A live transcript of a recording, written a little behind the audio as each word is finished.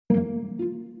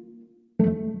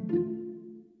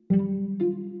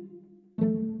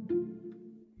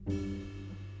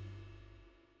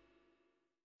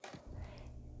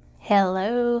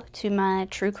Hello to my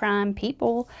true crime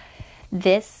people.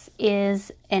 This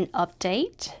is an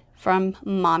update from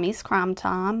Mommy's Crime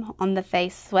Time on the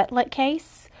Faith Sweatlick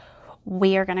case.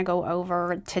 We are going to go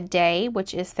over today,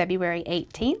 which is February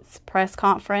 18th, press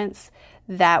conference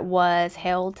that was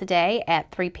held today at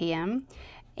 3 p.m.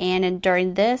 And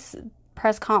during this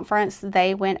press conference,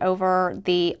 they went over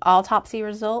the autopsy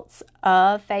results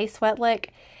of Faith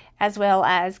Sweatlick, as well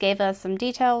as gave us some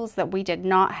details that we did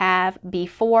not have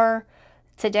before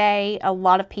today. A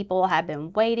lot of people have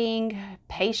been waiting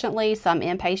patiently, some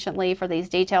impatiently, for these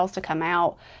details to come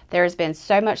out. There's been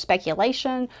so much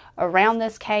speculation around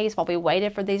this case while we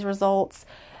waited for these results.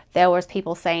 There was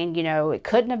people saying, it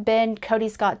couldn't have been Cody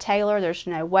Scott Taylor. There's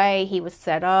no way. He was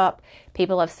set up.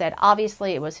 People have said,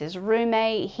 obviously, it was his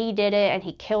roommate. He did it, and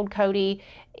he killed Cody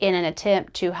in an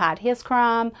attempt to hide his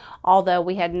crime, although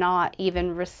we had not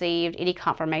even received any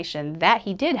confirmation that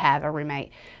he did have a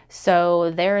roommate. So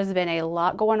there has been a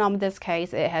lot going on with this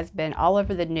case. It has been all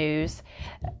over the news.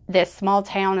 This small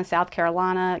town in South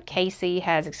Carolina, Casey,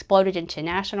 has exploded into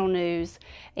national news,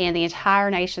 and the entire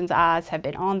nation's eyes have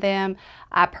been on them.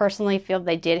 I personally feel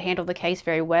they did handle the case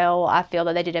very well. I feel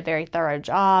that they did a very thorough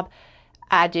job.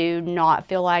 I do not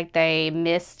feel like they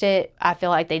missed it. I feel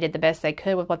like they did the best they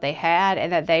could with what they had, and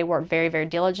that they worked very, very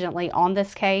diligently on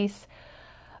this case.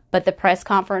 But the press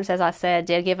conference, as I said,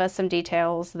 did give us some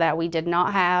details that we did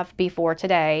not have before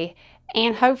today.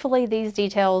 And hopefully these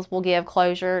details will give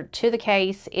closure to the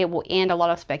case. It will end a lot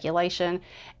of speculation,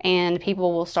 and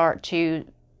people will start to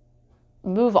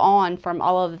move on from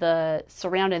all of the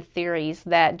surrounding theories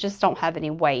that just don't have any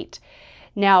weight.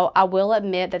 Now, I will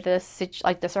admit that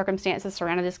the circumstances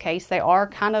surrounding this case, they are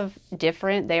kind of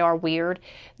different. They are weird.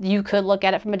 You could look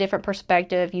at it from a different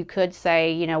perspective. You could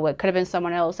say, it could have been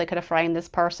someone else. They could have framed this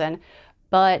person.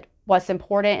 But what's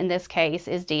important in this case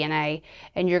is DNA.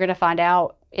 And you're going to find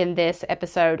out in this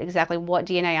episode exactly what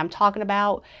DNA I'm talking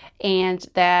about, and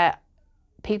that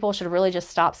people should really just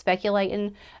stop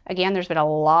speculating. Again, there's been a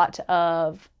lot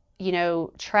of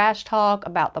trash talk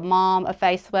about the mom of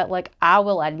Faith Sweatlick. I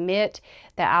will admit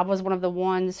that I was one of the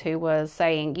ones who was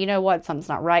saying, something's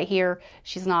not right here.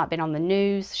 She's not been on the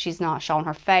news. She's not shown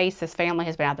her face. This family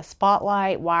has been out of the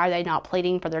spotlight. Why are they not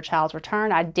pleading for their child's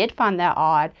return? I did find that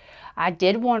odd. I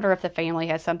did wonder if the family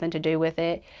has something to do with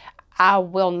it. I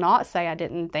will not say I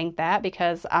didn't think that,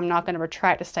 because I'm not going to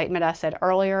retract a statement I said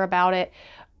earlier about it.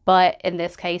 But in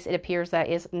this case, it appears that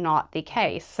is not the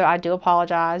case. So I do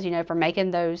apologize, for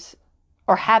making those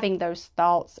or having those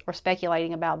thoughts or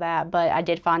speculating about that. But I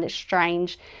did find it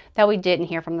strange that we didn't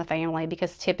hear from the family,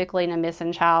 because typically in a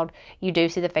missing child, you do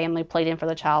see the family pleading for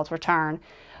the child's return.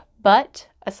 But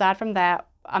aside from that,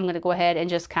 I'm going to go ahead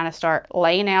and just kind of start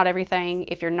laying out everything.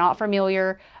 If you're not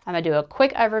familiar, I'm going to do a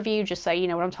quick overview just so you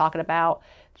know what I'm talking about.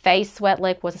 Faith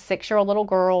Sweatlick was a 6-year-old little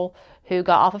girl who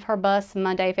got off of her bus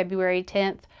Monday, February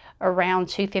 10th, around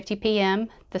 2:50 p.m.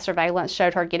 The surveillance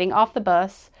showed her getting off the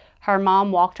bus. Her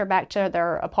mom walked her back to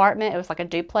their apartment. It was like a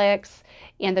duplex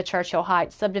in the Churchill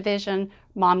Heights subdivision.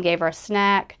 Mom gave her a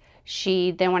snack.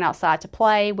 She then went outside to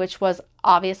play, which was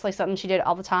obviously something she did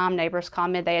all the time. Neighbors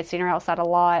commented they had seen her outside a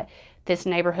lot. This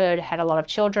neighborhood had a lot of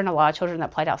children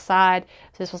that played outside.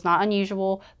 So this was not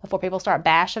unusual. Before people start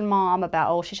bashing mom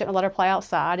about, she shouldn't have let her play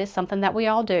outside, it's something that we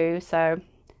all do. So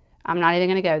I'm not even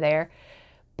going to go there.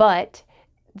 But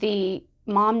the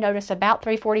mom noticed about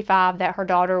 3:45 that her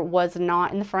daughter was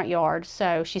not in the front yard.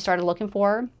 So she started looking for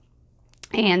her.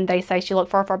 And they say she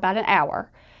looked for her for about an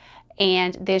hour.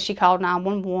 And then she called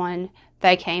 911.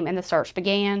 They came and the search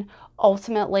began.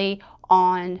 Ultimately,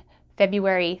 on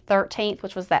February 13th,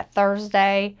 which was that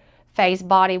Thursday, Faye's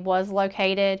body was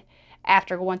located.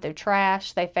 After going through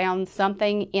trash, they found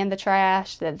something in the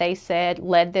trash that they said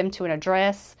led them to an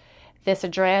address. This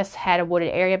address had a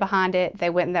wooded area behind it.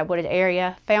 They went in that wooded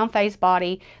area, found Faye's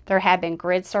body. There had been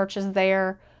grid searches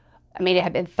there. It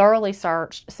had been thoroughly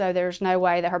searched, so there's no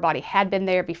way that her body had been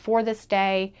there before this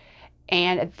day.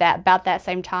 And about that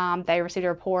same time, they received a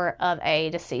report of a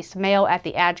deceased male at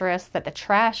the address that the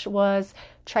trash was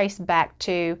traced back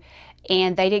to,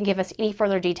 and they didn't give us any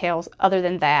further details other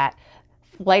than that.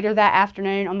 Later that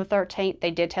afternoon on the 13th,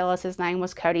 they did tell us his name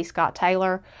was Cody Scott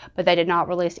Taylor, but they did not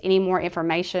release any more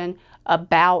information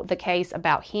about the case,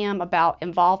 about him, about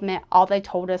involvement. All they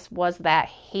told us was that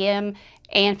him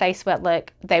and Faith Sweatlick,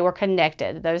 they were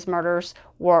connected. Those murders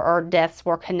or deaths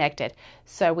were connected.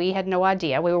 So we had no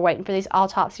idea. We were waiting for these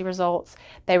autopsy results.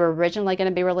 They were originally going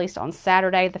to be released on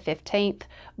Saturday the 15th,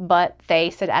 but they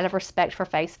said out of respect for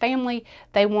Faith's family,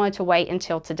 they wanted to wait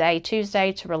until today,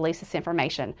 Tuesday, to release this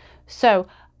information. So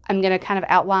I'm going to kind of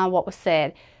outline what was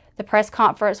said. The press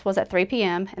conference was at 3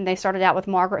 p.m. and they started out with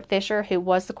Margaret Fisher, who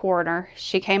was the coroner.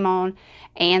 She came on,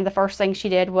 and the first thing she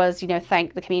did was,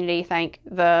 thank the community, thank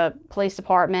the police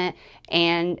department,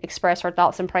 and express her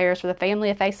thoughts and prayers for the family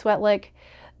of Faye Swetlik.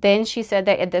 Then she said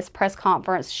that at this press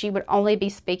conference, she would only be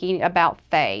speaking about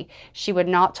Faye. She would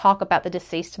not talk about the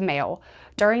deceased male.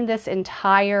 During this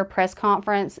entire press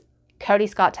conference, Cody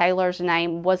Scott Taylor's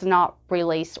name was not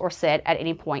released or said at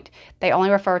any point. They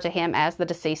only referred to him as the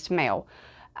deceased male.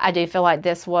 I do feel like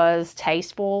this was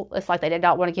tasteful. It's like they did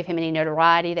not want to give him any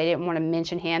notoriety. They didn't want to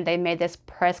mention him. They made this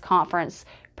press conference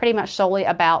pretty much solely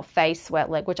about Faye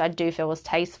Swetlik, which I do feel was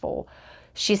tasteful.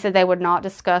 She said they would not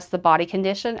discuss the body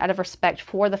condition out of respect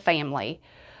for the family.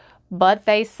 But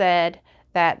they said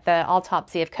that the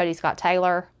autopsy of Cody Scott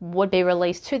Taylor would be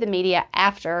released to the media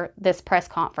after this press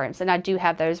conference. And I do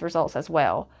have those results as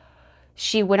well.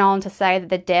 She went on to say that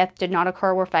the death did not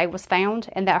occur where Faye was found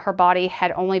and that her body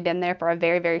had only been there for a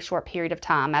very, very short period of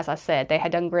time. As I said, they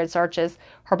had done grid searches.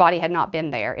 Her body had not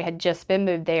been there. It had just been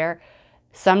moved there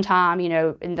sometime,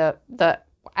 in the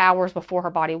hours before her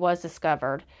body was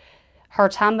discovered. Her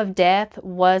time of death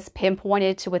was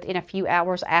pinpointed to within a few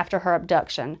hours after her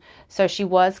abduction. So she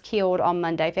was killed on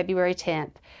Monday, February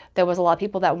 10th. There was a lot of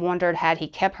people that wondered, had he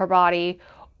kept her body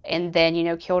and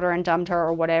then, killed her and dumped her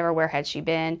or whatever, where had she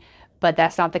been? But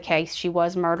that's not the case. She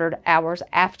was murdered hours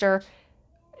after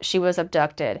she was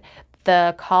abducted.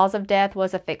 The cause of death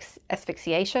was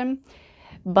asphyxiation,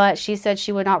 but she said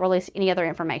she would not release any other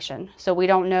information. So we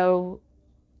don't know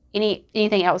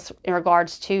anything else in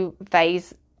regards to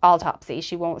Faye's autopsy.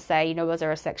 She won't say, was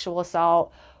there a sexual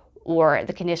assault or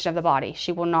the condition of the body.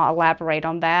 She will not elaborate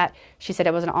on that. She said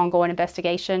it was an ongoing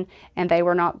investigation and they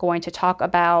were not going to talk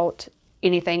about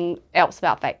anything else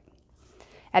about Faye.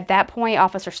 At that point,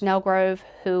 Officer Snellgrove,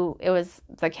 who it was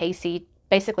the KC,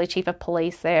 basically chief of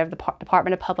police, they have the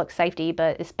Department of Public Safety,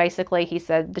 but it's basically, he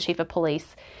said, the chief of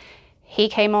police. He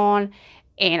came on,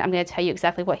 and I'm going to tell you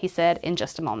exactly what he said in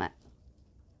just a moment.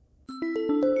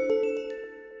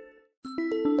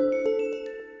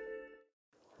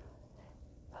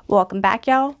 Welcome back,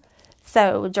 y'all.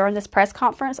 So during this press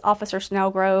conference, Officer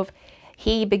Snellgrove,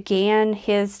 he began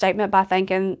his statement by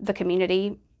thanking the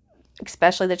community,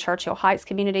 especially the Churchill Heights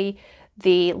community,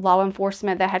 the law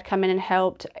enforcement that had come in and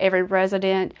helped, every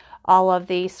resident, all of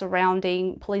the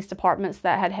surrounding police departments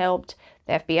that had helped,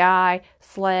 the FBI,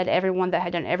 SLED, everyone that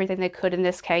had done everything they could in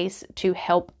this case to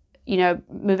help,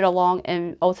 move it along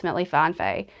and ultimately find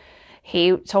Faye.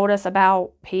 He told us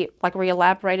about, we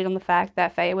elaborated on the fact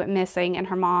that Faye went missing and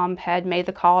her mom had made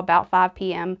the call about 5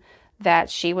 p.m. that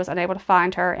she was unable to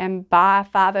find her, and by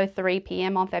 5:03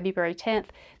 p.m. on February 10th,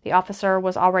 the officer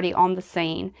was already on the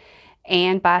scene.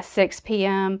 And by 6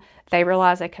 p.m., they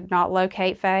realized they could not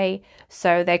locate Faye,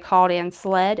 so they called in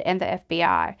SLED and the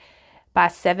FBI. By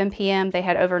 7 p.m., they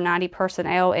had over 90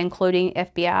 personnel, including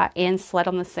FBI and SLED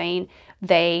on the scene.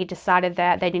 They decided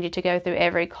that they needed to go through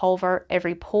every culvert,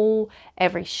 every pool,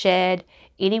 every shed,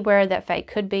 anywhere that Faye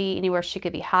could be, anywhere she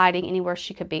could be hiding, anywhere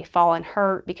she could be fallen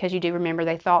hurt, because you do remember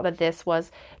they thought that this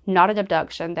was not an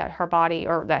abduction, that her body,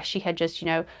 or that she had just,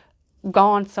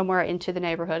 gone somewhere into the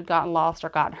neighborhood, gotten lost, or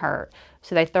gotten hurt.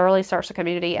 So they thoroughly searched the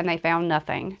community and they found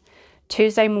nothing.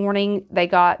 Tuesday morning, they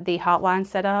got the hotline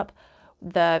set up,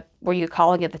 where you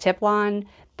calling it the tip line.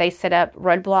 They set up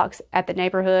roadblocks at the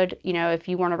neighborhood. If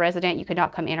you weren't a resident, you could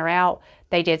not come in or out.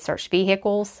 They did search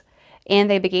vehicles, and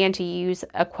they began to use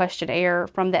a questionnaire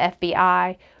from the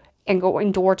FBI and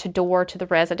going door to door to the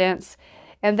residents.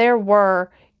 And there were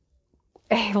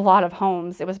a lot of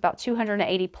homes. It was about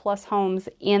 280 plus homes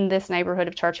in this neighborhood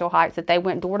of Churchill Heights that they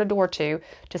went door to door to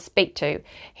speak to.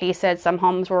 He said some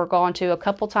homes were gone to a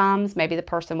couple times. Maybe the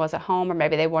person was at home, or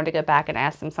maybe they wanted to go back and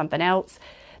ask them something else.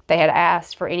 They had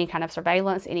asked for any kind of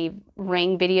surveillance, any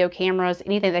Ring video cameras,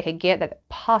 anything they could get that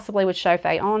possibly would show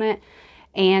Faye on it.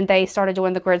 And they started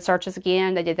doing the grid searches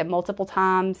again. They did them multiple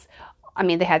times.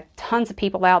 They had tons of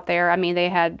people out there. They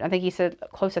had, I think he said,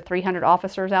 close to 300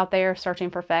 officers out there searching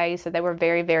for Faye. So they were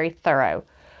very, very thorough.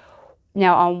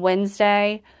 Now, on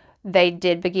Wednesday, they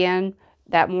did begin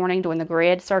that morning doing the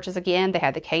grid searches again. They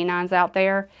had the canines out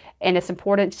there. And it's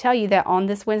important to tell you that on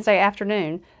this Wednesday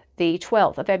afternoon, the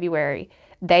 12th of February,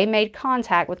 they made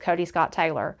contact with Cody Scott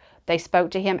Taylor. They spoke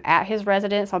to him at his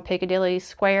residence on Piccadilly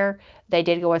Square. They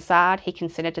did go inside. He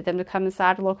consented to them to come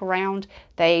inside to look around.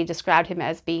 They described him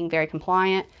as being very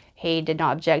compliant. He did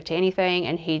not object to anything,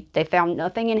 and they found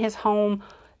nothing in his home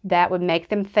that would make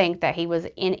them think that he was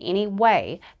in any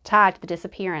way tied to the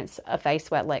disappearance of Faye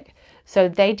Swetlik. So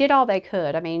they did all they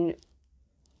could.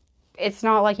 It's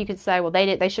not like you could say, well,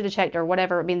 they should have checked or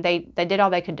whatever. They did all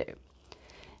they could do.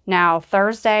 Now,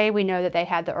 Thursday, we know that they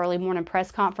had the early morning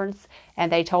press conference,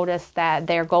 and they told us that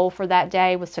their goal for that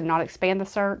day was to not expand the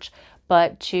search,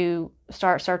 but to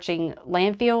start searching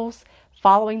landfills,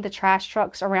 following the trash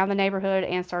trucks around the neighborhood,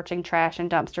 and searching trash and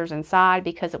dumpsters inside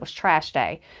because it was trash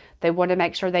day. They wanted to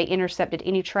make sure they intercepted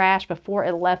any trash before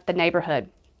it left the neighborhood.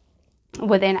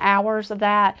 Within hours of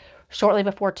that, shortly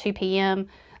before 2 p.m.,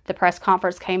 the press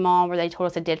conference came on where they told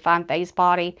us they did find Faye's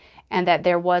body and that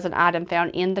there was an item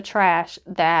found in the trash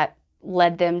that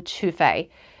led them to Faye.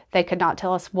 They could not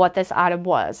tell us what this item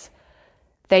was.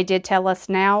 They did tell us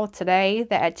now today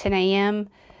that at 10 a.m.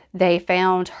 they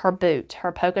found her boot,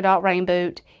 her polka dot rain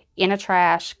boot, in a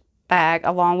trash bag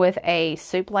along with a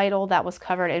soup ladle that was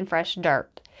covered in fresh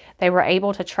dirt. They were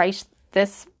able to trace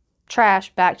this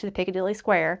trash back to the Piccadilly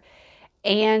Square,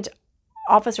 and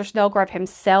Officer Snellgrove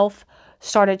himself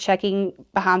started checking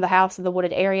behind the house in the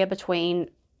wooded area between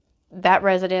that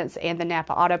residence and the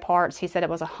Napa Auto Parts. He said it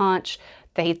was a hunch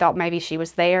that he thought maybe she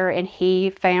was there, and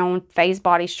he found Faye's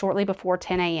body shortly before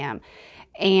 10 a.m.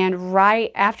 And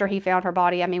right after he found her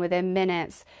body, within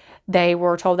minutes, they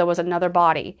were told there was another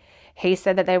body. He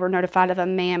said that they were notified of a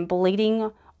man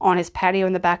bleeding on his patio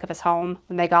in the back of his home.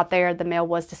 When they got there, the male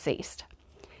was deceased.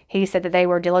 He said that they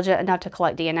were diligent enough to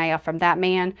collect DNA from that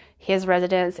man, his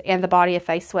residence, and the body of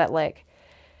Faye Swetlick.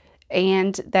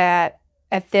 And that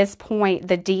at this point,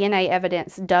 the DNA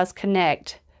evidence does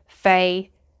connect Faye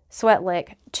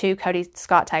Swetlick to Cody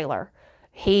Scott Taylor.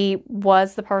 He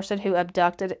was the person who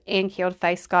abducted and killed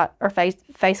Faye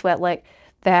Swetlick,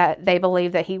 that they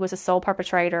believe that he was a sole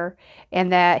perpetrator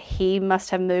and that he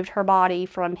must have moved her body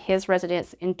from his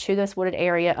residence into this wooded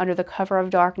area under the cover of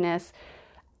darkness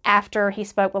after he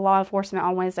spoke with law enforcement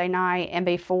on Wednesday night and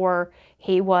before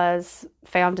he was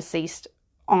found deceased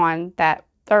on that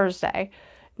Thursday.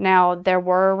 Now, there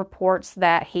were reports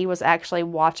that he was actually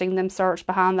watching them search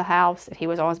behind the house. If he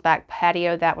was on his back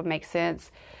patio, that would make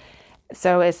sense.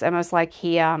 So it's almost like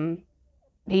he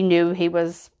knew he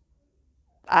was,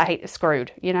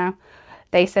 screwed,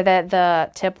 They said that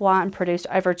the tip line produced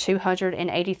over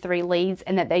 283 leads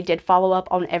and that they did follow up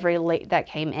on every lead that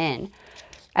came in.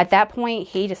 At that point,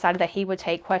 he decided that he would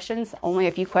take questions, only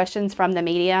a few questions from the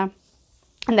media.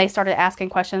 And they started asking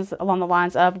questions along the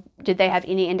lines of, did they have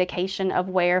any indication of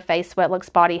where Faye Swetlick's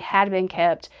body had been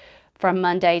kept from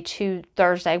Monday to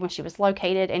Thursday when she was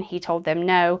located? And he told them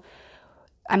no.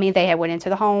 They had went into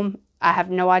the home. I have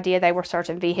no idea. They were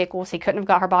searching vehicles. He couldn't have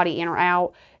got her body in or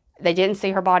out. They didn't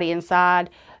see her body inside.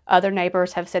 Other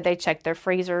neighbors have said they checked their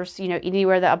freezers,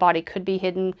 anywhere that a body could be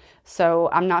hidden. So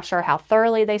I'm not sure how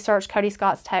thoroughly they searched Cody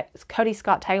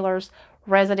Scott Taylor's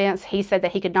residence. He said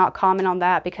that he could not comment on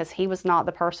that because he was not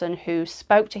the person who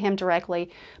spoke to him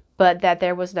directly, but that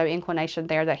there was no inclination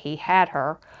there that he had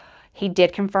her. He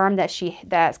did confirm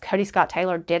that Cody Scott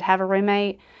Taylor did have a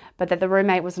roommate, but that the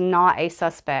roommate was not a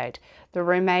suspect. The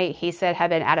roommate, he said, had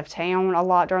been out of town a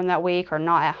lot during that week or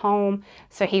not at home,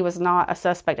 so he was not a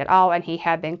suspect at all, and he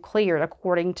had been cleared,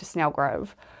 according to Snellgrove.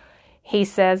 He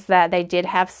says that they did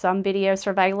have some video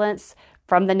surveillance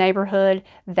from the neighborhood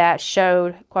that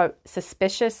showed, quote,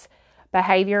 suspicious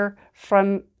behavior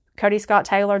from Cody Scott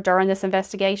Taylor during this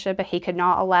investigation, but he could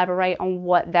not elaborate on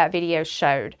what that video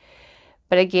showed.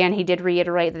 But again, he did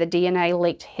reiterate that the DNA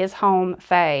linked his home,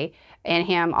 Faye, and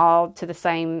him all to the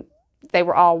same. They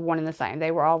were all one and the same.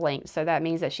 They were all linked. So that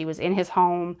means that she was in his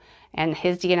home and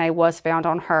his DNA was found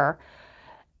on her.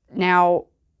 Now,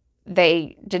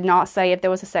 they did not say if there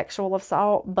was a sexual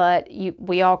assault, but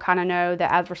we all kind of know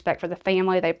that out of respect for the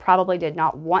family, they probably did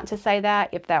not want to say that.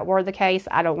 If that were the case,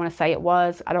 I don't want to say it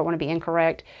was. I don't want to be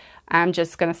incorrect. I'm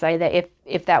just going to say that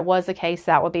if that was the case,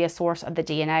 that would be a source of the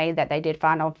DNA that they did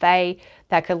find on Faye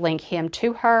that could link him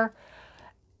to her.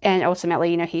 And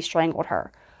ultimately, he strangled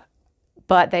her.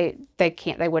 But they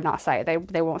would not say it.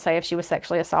 They won't say if she was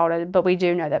sexually assaulted. But we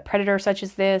do know that predators such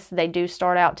as this, they do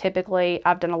start out typically,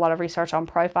 I've done a lot of research on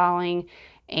profiling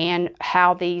and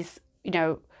how these,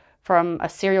 from a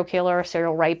serial killer, a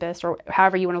serial rapist, or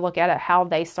however you want to look at it, how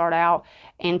they start out.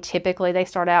 And typically they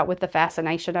start out with the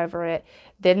fascination over it.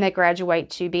 Then they graduate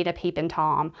to being a peeping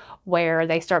Tom, where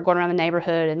they start going around the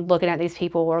neighborhood and looking at these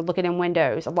people or looking in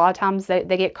windows. A lot of times they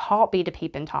get caught being a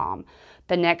peeping Tom.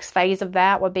 The next phase of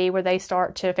that would be where they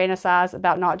start to fantasize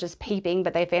about not just peeping,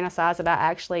 but they fantasize about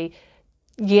actually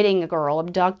getting a girl,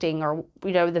 abducting, or,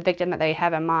 the victim that they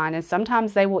have in mind. And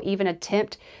sometimes they will even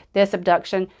attempt this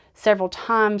abduction several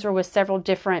times or with several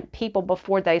different people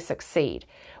before they succeed.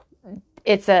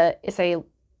 It's a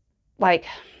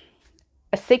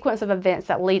a sequence of events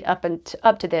that lead up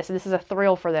to this. And this is a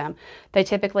thrill for them. They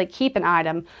typically keep an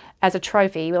item as a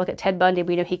trophy. We look at Ted Bundy.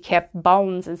 We know he kept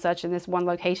bones and such in this one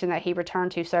location that he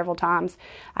returned to several times.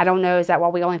 I don't know, is that why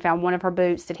we only found one of her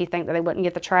boots? Did he think that they wouldn't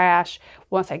get the trash?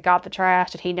 Once they got the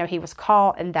trash, did he know he was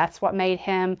caught? And that's what made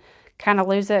him kind of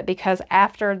lose it? Because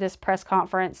after this press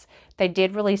conference, they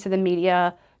did release to the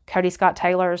media Cody Scott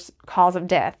Taylor's cause of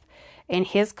death. And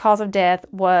his cause of death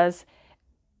was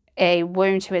a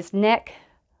wound to his neck,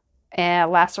 a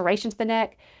laceration to the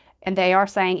neck, and they are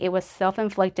saying it was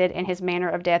self-inflicted and his manner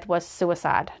of death was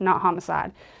suicide, not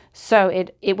homicide. So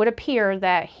it would appear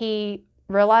that he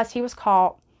realized he was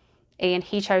caught and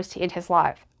he chose to end his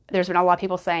life. There's been a lot of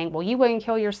people saying, well, you wouldn't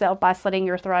kill yourself by slitting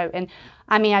your throat. And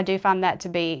I mean, I do find that to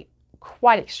be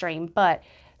quite extreme, but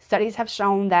studies have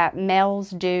shown that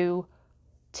males do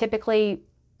typically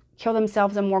kill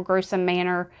themselves in a more gruesome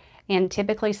manner. And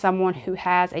typically someone who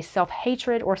has a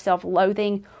self-hatred or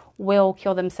self-loathing will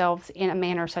kill themselves in a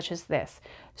manner such as this.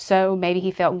 So maybe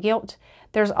he felt guilt.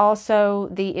 There's also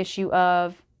the issue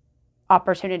of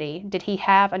opportunity. Did he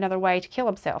have another way to kill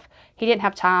himself? He didn't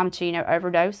have time to,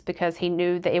 overdose because he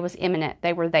knew that it was imminent.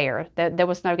 They were there. There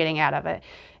was no getting out of it.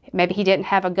 Maybe he didn't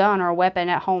have a gun or a weapon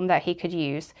at home that he could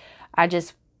use. I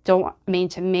just don't mean,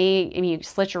 to me, you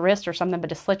slit your wrist or something, but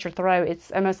to slit your throat,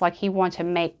 it's almost like he wanted to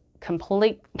make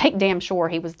damn sure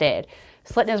he was dead.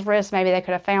 Slitting his wrist, maybe they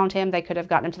could have found him, they could have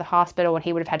gotten him to the hospital, and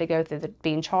he would have had to go through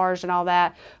being charged and all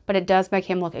that. But it does make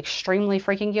him look extremely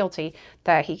freaking guilty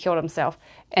that he killed himself.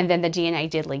 And then the DNA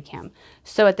did link him.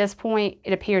 So at this point,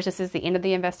 it appears this is the end of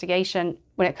the investigation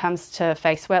when it comes to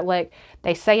Faye Swetlik.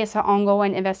 They say it's an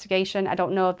ongoing investigation. I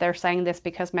don't know if they're saying this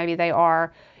because maybe they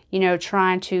are,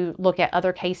 trying to look at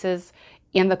other cases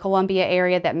in the Columbia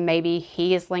area that maybe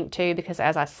he is linked to, because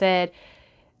as I said,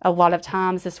 a lot of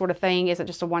times this sort of thing isn't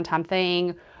just a one-time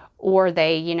thing, or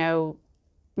they,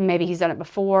 maybe he's done it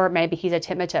before, maybe he's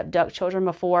attempted to abduct children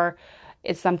before.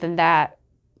 It's something that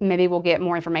maybe we'll get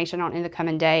more information on in the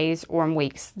coming days or in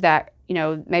weeks, that,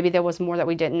 maybe there was more that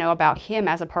we didn't know about him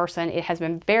as a person. It has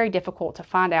been very difficult to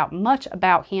find out much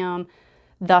about him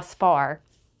thus far.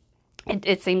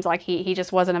 It seems like he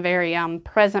just wasn't a very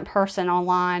present person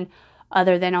online,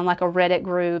 other than on like a Reddit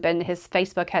group, and his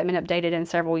Facebook hadn't been updated in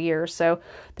several years. So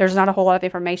there's not a whole lot of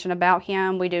information about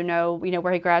him. We do know,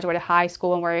 where he graduated high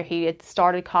school and where he had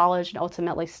started college and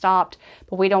ultimately stopped,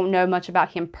 but we don't know much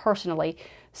about him personally.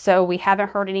 So we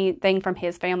haven't heard anything from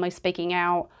his family speaking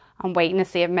out. I'm waiting to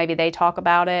see if maybe they talk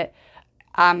about it.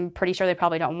 I'm pretty sure they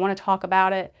probably don't want to talk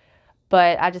about it,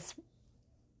 but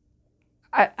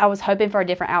I was hoping for a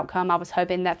different outcome. I was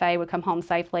hoping that Faye would come home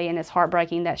safely, and it's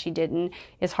heartbreaking that she didn't.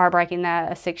 It's heartbreaking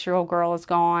that a 6-year-old girl is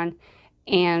gone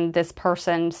and this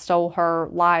person stole her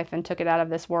life and took it out of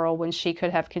this world when she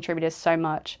could have contributed so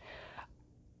much.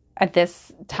 At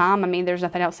this time, there's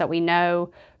nothing else that we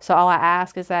know. So all I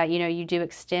ask is that, you do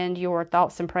extend your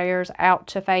thoughts and prayers out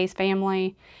to Faye's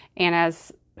family. And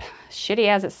as shitty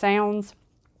as it sounds,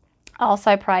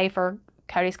 also pray for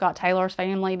Cody Scott Taylor's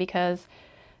family, because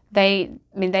they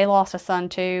lost a son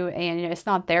too, and it's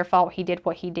not their fault he did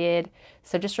what he did.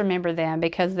 So just remember them,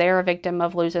 because they're a victim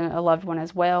of losing a loved one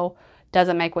as well.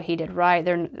 Doesn't make what he did right.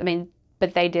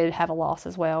 But they did have a loss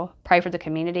as well. Pray for the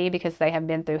community, because they have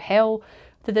been through hell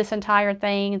through this entire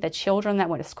thing. The children that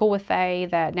went to school with Faye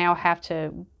that now have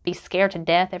to be scared to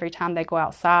death every time they go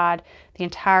outside. The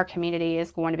entire community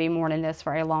is going to be mourning this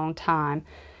for a long time.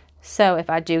 So if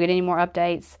I do get any more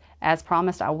updates, as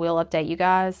promised, I will update you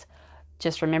guys.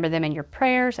 Just remember them in your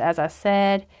prayers. As I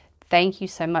said, thank you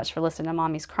so much for listening to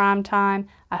Mommy's Crime Time.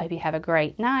 I hope you have a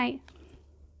great night.